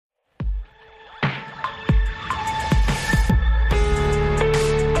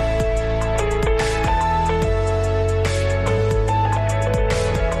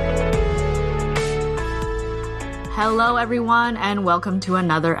Hello, everyone, and welcome to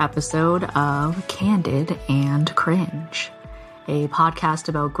another episode of Candid and Cringe, a podcast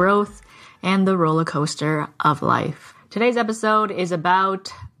about growth and the roller coaster of life. Today's episode is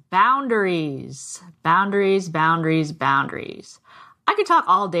about boundaries. Boundaries. I could talk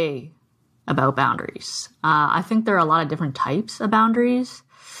all day about boundaries. I think there are a lot of different types of boundaries.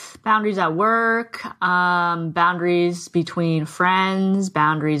 Boundaries at work, boundaries between friends,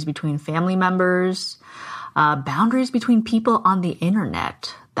 boundaries between family members, boundaries between people on the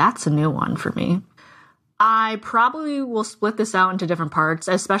internet. That's a new one for me. I probably will split this out into different parts,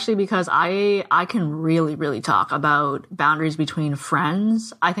 especially because I can really talk about boundaries between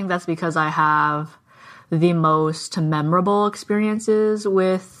friends. I think that's because I have the most memorable experiences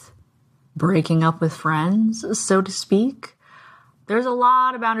with breaking up with friends, so to speak. There's a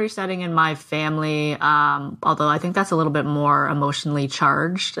lot of boundary setting in my family, although I think that's a little bit more emotionally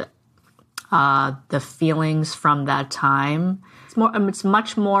charged. The feelings from that time, it's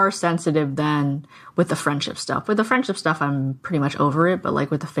much more sensitive than with the friendship stuff. With the friendship stuff, I'm pretty much over it, but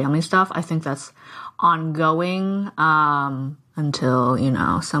like with the family stuff, I think that's ongoing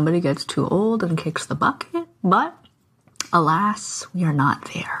until, somebody gets too old and kicks the bucket. But alas, we are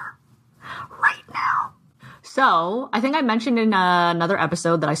not there right now. So I think I mentioned in another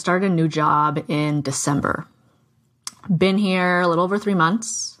episode that I started a new job in December. Been here a little over 3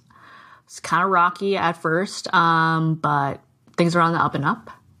 months. It's kind of rocky at first, but things are on the up and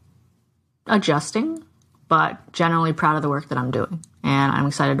up. Adjusting, but generally proud of the work that I'm doing. And I'm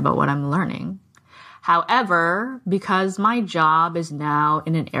excited about what I'm learning. However, because my job is now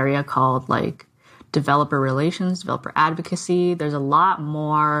in an area called like developer relations, developer advocacy, there's a lot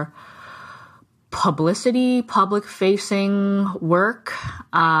more publicity, public-facing work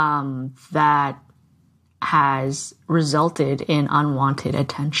that has resulted in unwanted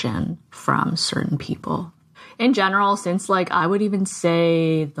attention from certain people. In general, since I would even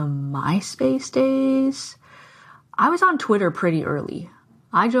say the MySpace days, I was on Twitter pretty early.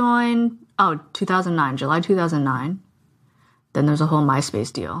 I joined, 2009, July 2009. Then there's a whole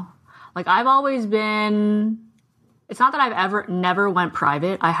MySpace deal. I've always been... It's not that I've never went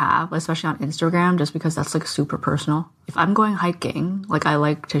private. I have, especially on Instagram, just because that's super personal. If I'm going hiking, I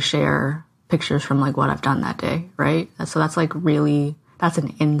like to share pictures from what I've done that day, right? So that's that's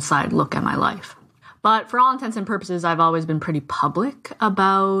an inside look at my life. But for all intents and purposes, I've always been pretty public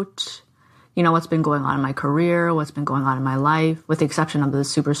about, what's been going on in my career, what's been going on in my life, with the exception of the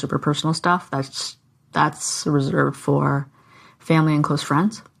super personal stuff. That's reserved for family and close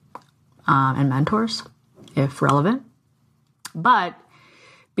friends, and mentors, if relevant. But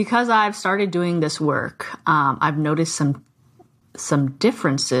because I've started doing this work, I've noticed some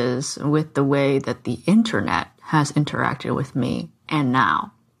differences with the way that the internet has interacted with me and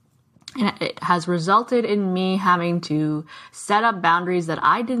now. And it has resulted in me having to set up boundaries that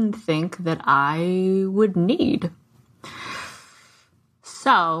I didn't think that I would need.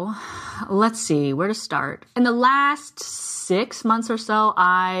 So let's see where to start. In the last 6 months or so,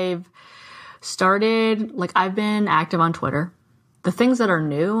 I've been active on Twitter. The things that are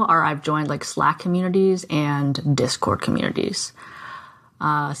new are I've joined Slack communities and Discord communities.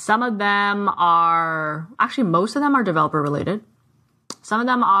 Some of them are, actually most of them are developer related. Some of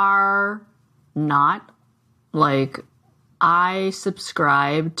them are not. I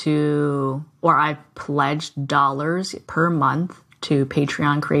subscribe to, or I've pledged dollars per month to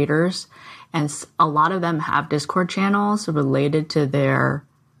Patreon creators. And a lot of them have Discord channels related to their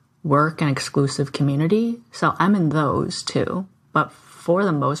work and exclusive community. So I'm in those too. But for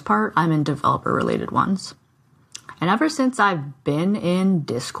the most part, I'm in developer related ones. And ever since I've been in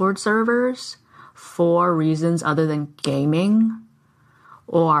Discord servers for reasons other than gaming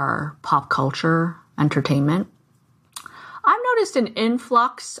or pop culture entertainment, I've noticed an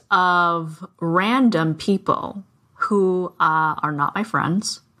influx of random people who are not my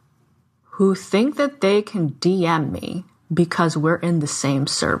friends, who think that they can DM me because we're in the same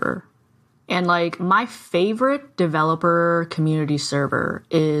server. And my favorite developer community server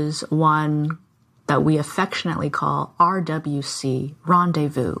is one that we affectionately call RWC,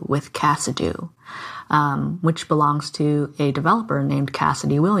 Rendezvous with Cassidoo, which belongs to a developer named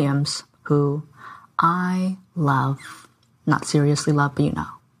Cassidy Williams, who I love. Not seriously love, but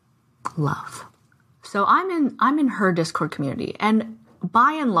love. So I'm in her Discord community, and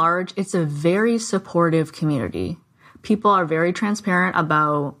by and large, it's a very supportive community. People are very transparent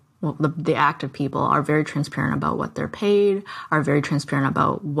about, the active people are very transparent about what they're paid, are very transparent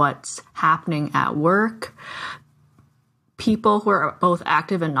about what's happening at work. People who are both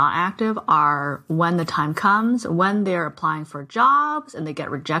active and not active are, when the time comes, when they're applying for jobs and they get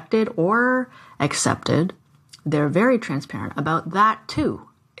rejected or accepted, They're very transparent about that too.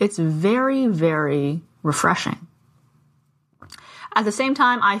 It's very, very refreshing. At the same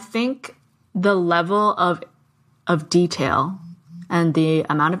time, I think the level of detail and the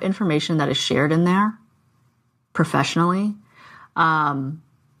amount of information that is shared in there professionally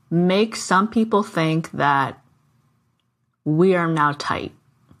makes some people think that we are now tight.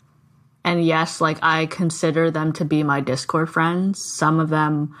 And yes, like I consider them to be my Discord friends. Some of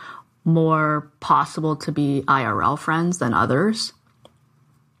them more possible to be IRL friends than others.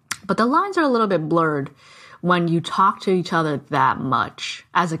 But the lines are a little bit blurred when you talk to each other that much,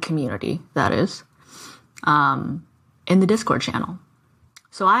 as a community, that is, in the Discord channel.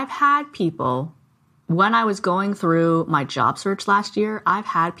 So I've had people, when I was going through my job search last year, I've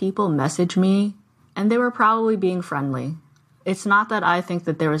had people message me, and they were probably being friendly. It's not that I think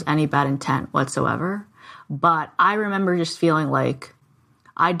that there was any bad intent whatsoever, but I remember just feeling like,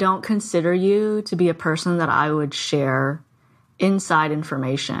 I don't consider you to be a person that I would share inside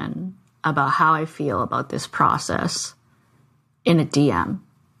information about how I feel about this process in a DM.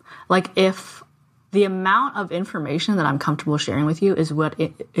 Like, if the amount of information that I'm comfortable sharing with you is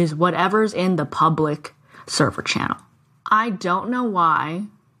whatever's in the public server channel. I don't know why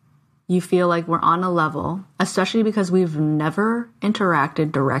you feel like we're on a level, especially because we've never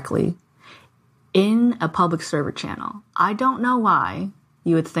interacted directly in a public server channel. I don't know why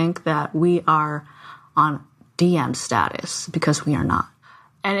you would think that we are on DM status, because we are not.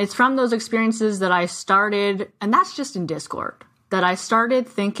 And it's from those experiences that I started, and that's just in Discord, that I started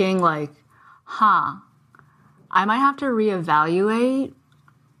thinking like, I might have to reevaluate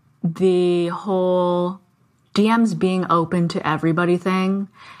the whole DMs being open to everybody thing,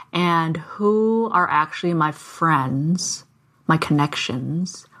 and who are actually my friends, my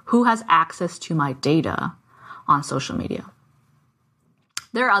connections, who has access to my data on social media.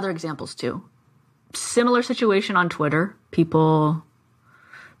 There are other examples too. Similar situation on Twitter. People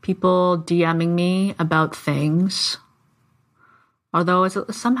DMing me about things. Although it's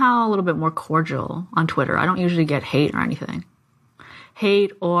somehow a little bit more cordial on Twitter. I don't usually get hate or anything.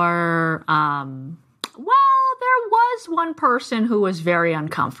 Hate or, there was one person who was very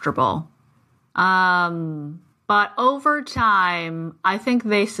uncomfortable. But over time, I think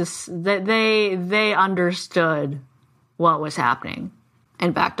they understood what was happening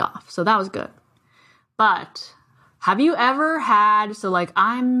and backed off. So that was good. But have you ever had, so like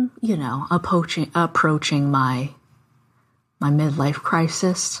I'm, approaching my midlife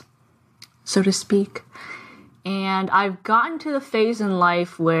crisis, so to speak. And I've gotten to the phase in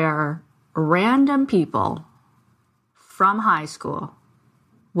life where random people from high school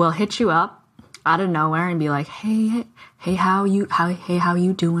will hit you up out of nowhere and be like, hey, how you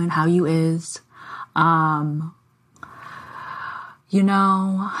doing? How you is?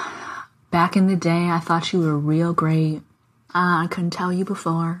 Back in the day, I thought you were real great. I couldn't tell you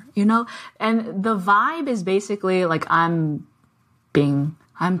before, and the vibe is basically like I'm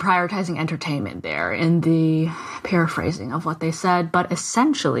prioritizing entertainment there in the paraphrasing of what they said, but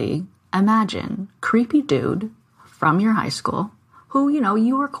essentially imagine creepy dude from your high school who,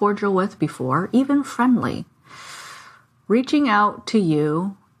 you were cordial with before, even friendly, reaching out to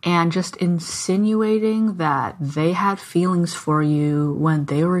you and just insinuating that they had feelings for you when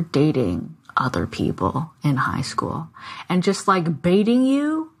they were dating other people in high school, and just like baiting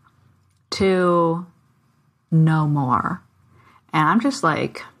you to know more. And I'm just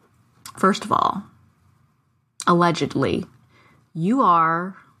like, first of all, allegedly, you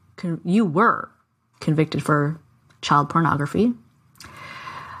were convicted for child pornography.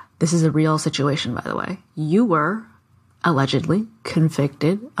 This is a real situation, by the way. You were allegedly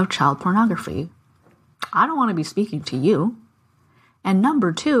convicted of child pornography. I don't want to be speaking to you. And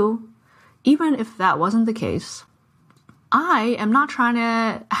number two, even if that wasn't the case, I am not trying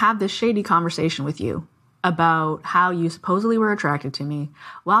to have this shady conversation with you about how you supposedly were attracted to me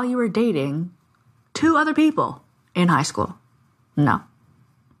while you were dating two other people in high school. No.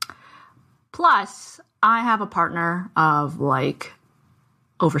 Plus, I have a partner of like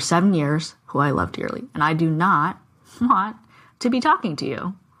over 7 years who I love dearly, and I do not want to be talking to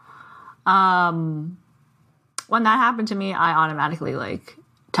you. When that happened to me, I automatically like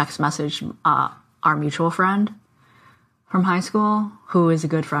text message our mutual friend from high school, who is a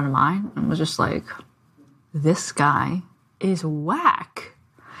good friend of mine, and was just like, this guy is whack.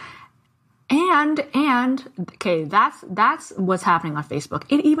 And okay, that's what's happening on Facebook.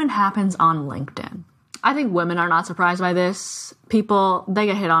 It even happens on LinkedIn. I think women are not surprised by this. People, they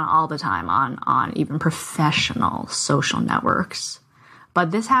get hit on all the time on even professional social networks.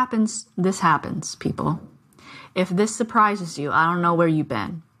 But this happens, people. If this surprises you, I don't know where you've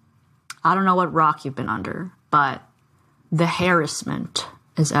been. I don't know what rock you've been under. but the harassment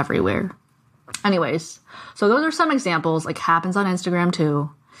is everywhere. Anyways, so those are some examples, like happens on Instagram too,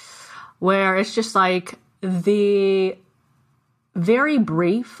 where it's just like the very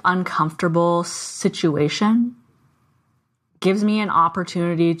brief, uncomfortable situation gives me an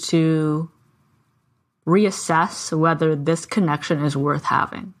opportunity to reassess whether this connection is worth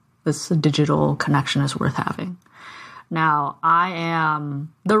having. This digital connection is worth having. Now,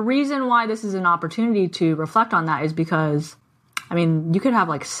 the reason why this is an opportunity to reflect on that is because, I mean, you could have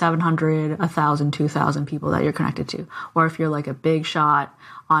like 700, 1,000, 2,000 people that you're connected to. Or if you're like a big shot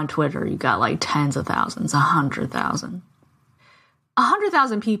on Twitter, you got like tens of thousands, 100,000.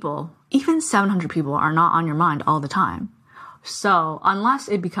 100,000 people, even 700 people are not on your mind all the time. So unless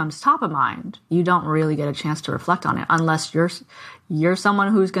it becomes top of mind, you don't really get a chance to reflect on it unless you're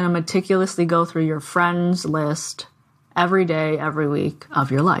someone who's going to meticulously go through your friends list every day, every week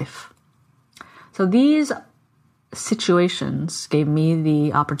of your life. So these situations gave me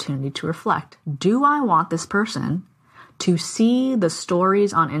the opportunity to reflect. Do I want this person to see the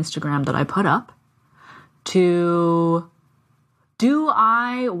stories on Instagram that I put up? Do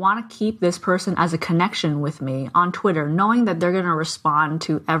I want to keep this person as a connection with me on Twitter, knowing that they're going to respond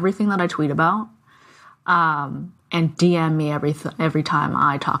to everything that I tweet about, and DM me every time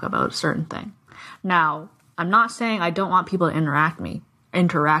I talk about a certain thing? Now, I'm not saying I don't want people to interact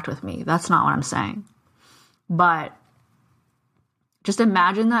with me. That's not what I'm saying. But just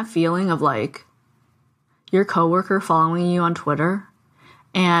imagine that feeling of like your coworker following you on Twitter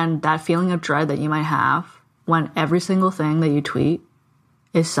and that feeling of dread that you might have when every single thing that you tweet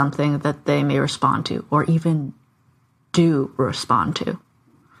is something that they may respond to or even do respond to.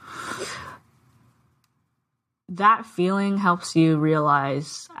 That feeling helps you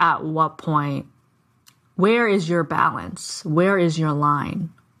realize at what point, where is your balance? Where is your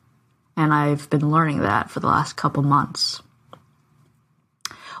line? And I've been learning that for the last couple months.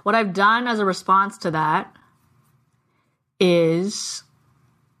 What I've done as a response to that is,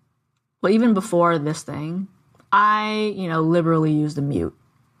 well, even before this thing, I, liberally use the mute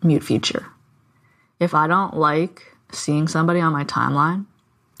feature. If I don't like seeing somebody on my timeline,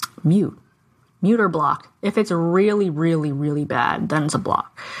 mute or block. If it's really, really, really bad, then it's a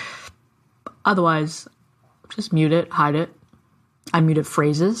block. Otherwise, just mute it, hide it. I muted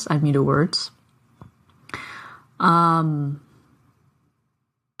phrases, I muted words. But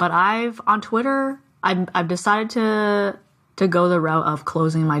on Twitter, I've decided to go the route of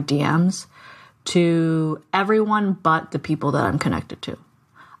closing my DMs to everyone but the people that I'm connected to.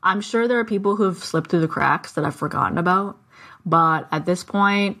 I'm sure there are people who've slipped through the cracks that I've forgotten about, but at this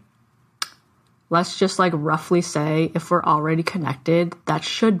point, let's just like roughly say if we're already connected, that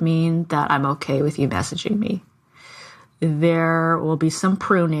should mean that I'm okay with you messaging me. There will be some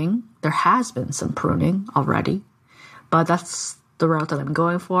pruning. There has been some pruning already, but that's the route that I'm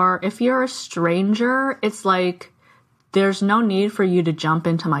going for. If you're a stranger, it's like there's no need for you to jump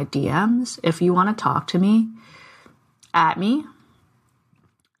into my DMs. If you want to talk to me, at me,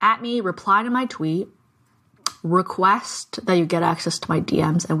 reply to my tweet, request that you get access to my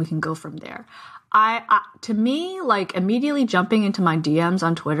DMs, and we can go from there. To me, like immediately jumping into my DMs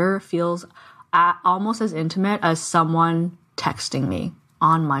on Twitter feels almost as intimate as someone texting me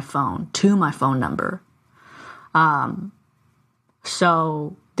on my phone to my phone number.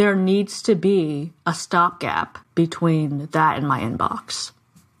 So there needs to be a stopgap between that and my inbox.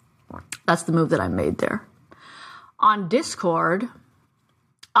 That's the move that I made there. On Discord,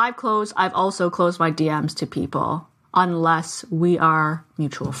 I've also closed my DMs to people unless we are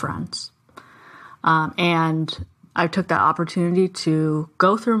mutual friends. And I took that opportunity to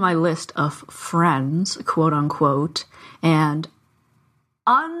go through my list of friends, quote unquote, and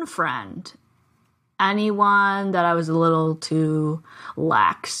unfriend anyone that I was a little too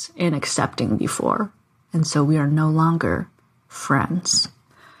lax in accepting before. And so we are no longer friends.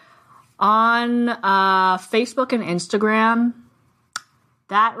 On Facebook and Instagram,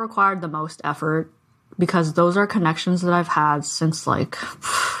 that required the most effort because those are connections that I've had since like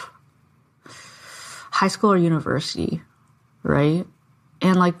high school or university, right?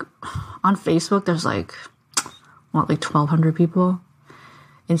 And like on Facebook, there's like 1,200 people.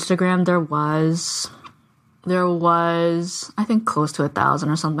 Instagram, there was, I think close to 1,000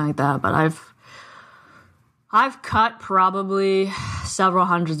 or something like that. But I've cut probably several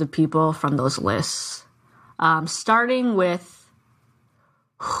hundreds of people from those lists, starting with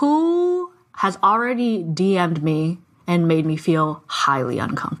who has already DM'd me and made me feel highly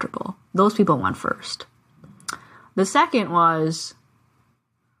uncomfortable. Those people went first. The second was,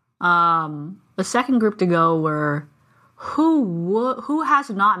 the second group to go were who has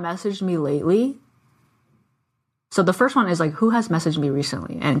not messaged me lately So the first one is like, who has messaged me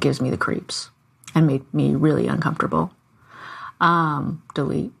recently and gives me the creeps and made me really uncomfortable?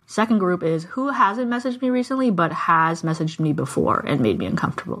 Delete. Second group is who hasn't messaged me recently but has messaged me before and made me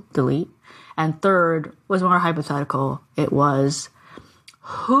uncomfortable. Delete. And third was more hypothetical. It was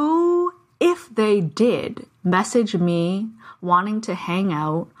who, if they did message me wanting to hang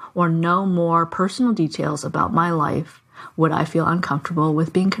out or know more personal details about my life, would I feel uncomfortable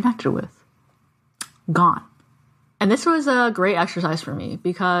with being connected with? Gone. And this was a great exercise for me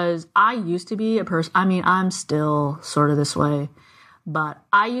because I used to be a person, I mean, I'm still sort of this way, but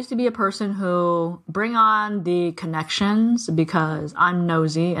I used to be a person who bring on the connections because I'm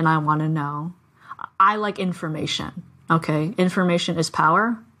nosy and I want to know. I like information, okay? Information is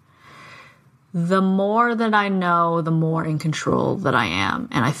power. The more that I know, the more in control that I am.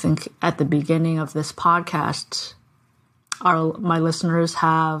 And I think at the beginning of this podcast, my listeners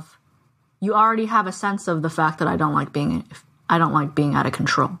you already have a sense of the fact that I don't like being out of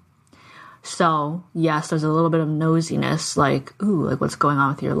control. So yes, there's a little bit of nosiness, like, ooh, like what's going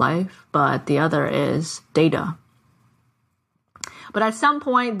on with your life? But the other is data. But at some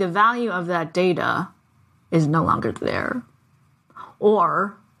point, the value of that data is no longer there.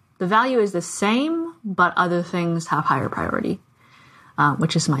 Or the value is the same, but other things have higher priority,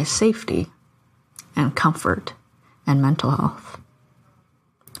 which is my safety and comfort and mental health.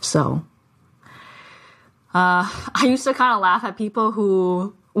 So I used to kind of laugh at people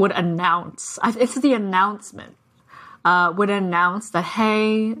who would announce, it's the announcement, would announce that,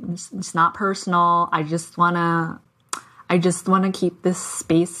 hey, it's not personal. I just want to keep this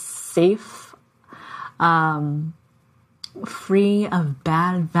space safe, free of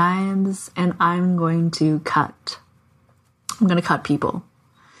bad vibes, and I'm going to cut people.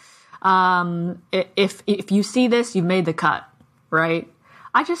 If you see this, you've made the cut, right?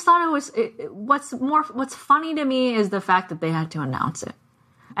 I just thought what's funny to me is the fact that they had to announce it.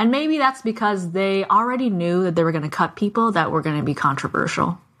 And maybe that's because they already knew that they were going to cut people that were going to be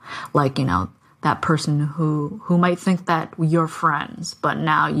controversial. Like, that person who might think that you're friends, but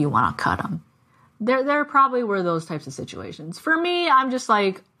now you want to cut them. There probably were those types of situations. For me, I'm just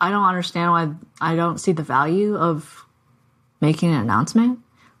like, I don't understand why I don't see the value of making an announcement.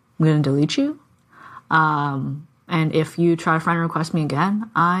 I'm going to delete you. And if you try to friend request me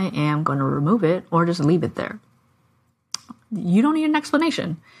again, I am going to remove it or just leave it there. You don't need an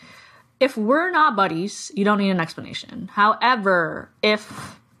explanation. If we're not buddies, you don't need an explanation. However,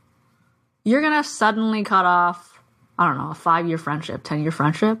 if you're going to suddenly cut off, I don't know, a 5-year friendship, 10-year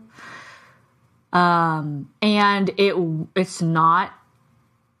friendship, and it's not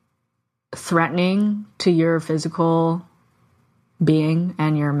threatening to your physical being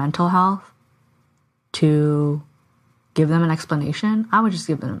and your mental health to give them an explanation, I would just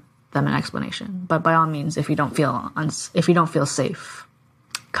give them an explanation. But by all means, if you don't feel safe,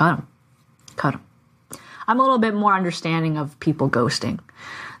 cut them. I'm a little bit more understanding of people ghosting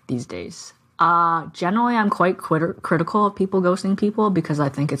these days. Generally, I'm quite critical of people ghosting people because I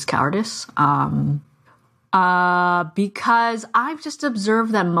think it's cowardice. Because I've just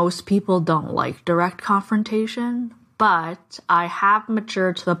observed that most people don't like direct confrontation. But I have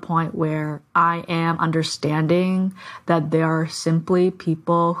matured to the point where I am understanding that there are simply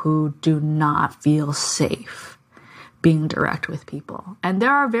people who do not feel safe being direct with people. And there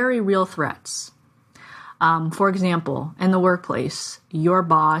are very real threats. For example, in the workplace, your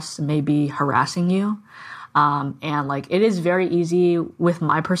boss may be harassing you. And like, it is very easy with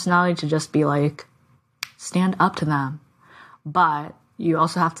my personality to just be like, stand up to them. But you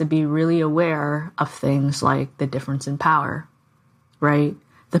also have to be really aware of things like the difference in power, right?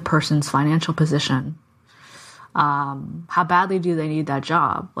 The person's financial position. How badly do they need that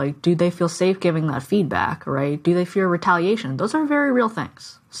job? Like, do they feel safe giving that feedback, right? Do they fear retaliation? Those are very real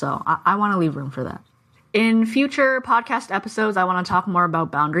things. So I want to leave room for that. In future podcast episodes, I want to talk more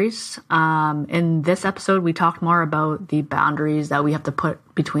about boundaries. In this episode, we talked more about the boundaries that we have to put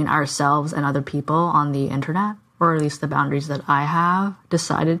between ourselves and other people on the internet. Or at least the boundaries that I have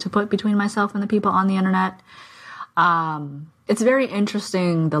decided to put between myself and the people on the internet. It's very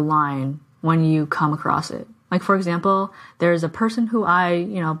interesting, the line, when you come across it. Like, for example, there's a person who I,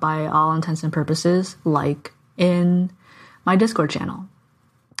 by all intents and purposes, like in my Discord channel.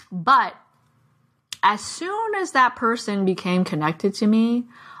 But as soon as that person became connected to me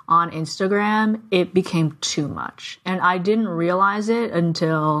on Instagram, it became too much. And I didn't realize it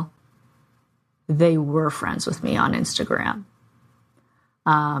until they were friends with me on Instagram,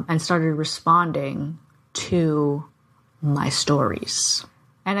 and started responding to my stories.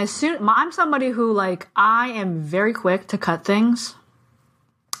 And I'm somebody who, like, I am very quick to cut things.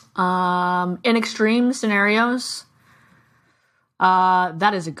 In extreme scenarios,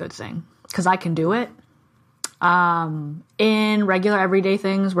 that is a good thing because I can do it. In regular everyday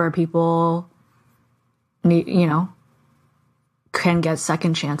things where people need, can get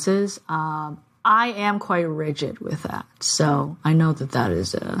second chances, I am quite rigid with that. So I know that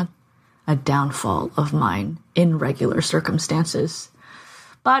is a downfall of mine in regular circumstances.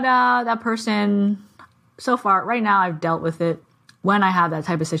 But that person, so far, right now I've dealt with it. When I have that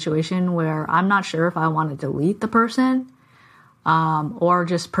type of situation where I'm not sure if I want to delete the person or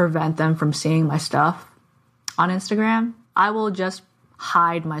just prevent them from seeing my stuff on Instagram, I will just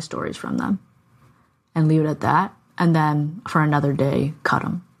hide my stories from them and leave it at that. And then for another day, cut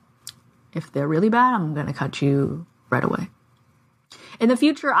them. If they're really bad, I'm going to cut you right away. In the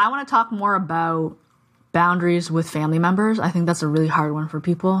future, I want to talk more about boundaries with family members. I think that's a really hard one for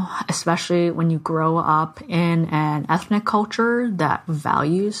people, especially when you grow up in an ethnic culture that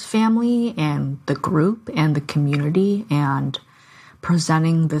values family and the group and the community and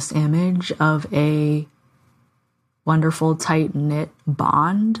presenting this image of a wonderful, tight-knit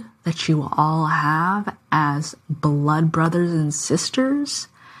bond that you all have as blood brothers and sisters.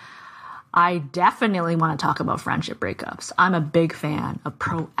 I definitely want to talk about friendship breakups. I'm a big fan of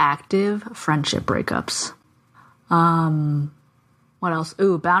proactive friendship breakups. What else?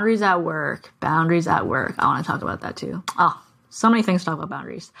 Ooh, boundaries at work. Boundaries at work. I want to talk about that too. Oh, so many things to talk about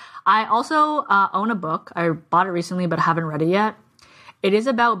boundaries. I also own a book. I bought it recently, but I haven't read it yet. It is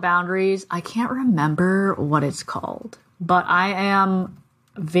about boundaries. I can't remember what it's called, but I am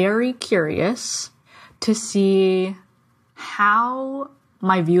very curious to see how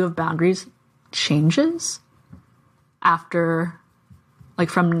my view of boundaries changes after,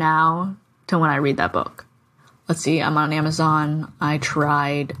 from now to when I read that book. Let's see, I'm on Amazon. I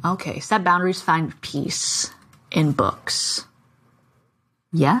tried, Set Boundaries, Find Peace in Books.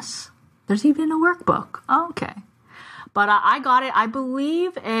 Yes, there's even a workbook. Okay. But I got it. I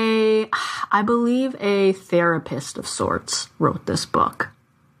believe a therapist of sorts wrote this book.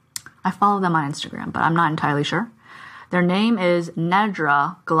 I follow them on Instagram, but I'm not entirely sure. Their name is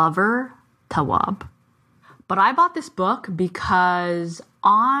Nedra Glover Tawwab. But I bought this book because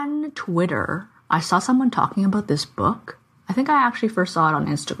on Twitter, I saw someone talking about this book. I think I actually first saw it on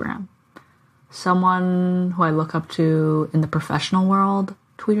Instagram. Someone who I look up to in the professional world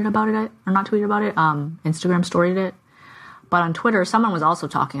tweeted about it, or not tweeted about it, Instagram storied it. But on Twitter, someone was also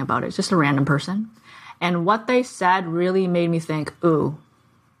talking about it, just a random person. And what they said really made me think, ooh,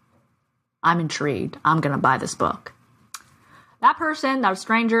 I'm intrigued. I'm going to buy this book. That person, that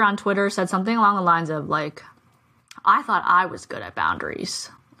stranger on Twitter, said something along the lines of, I thought I was good at boundaries.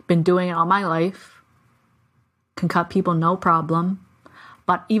 Been doing it all my life. Can cut people no problem.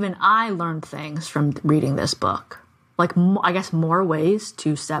 But even I learned things from reading this book. I guess more ways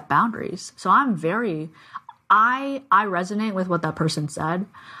to set boundaries. So I resonate with what that person said.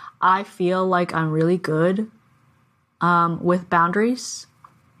 I feel like I'm really good with boundaries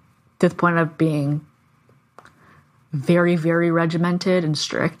to the point of being very, very regimented and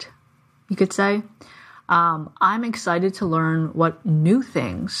strict, you could say. I'm excited to learn what new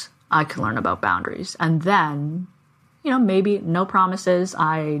things I can learn about boundaries. And then, maybe no promises.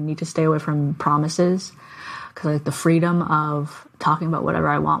 I need to stay away from promises because I like the freedom of talking about whatever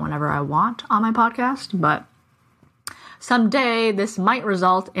I want whenever I want on my podcast. But someday this might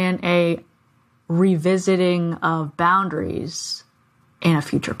result in a revisiting of boundaries in a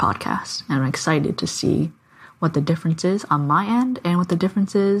future podcast. And I'm excited to see what the difference is on my end and what the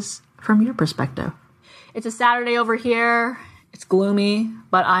difference is from your perspective. It's a Saturday over here. It's gloomy,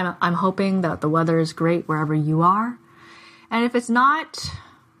 but I'm hoping that the weather is great wherever you are. And if it's not,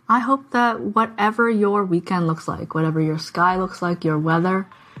 I hope that whatever your weekend looks like, whatever your sky looks like, your weather,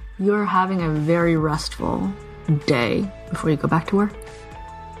 you're having a very restful day before you go back to work.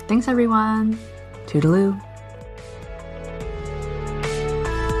 Thanks, everyone. Toodaloo.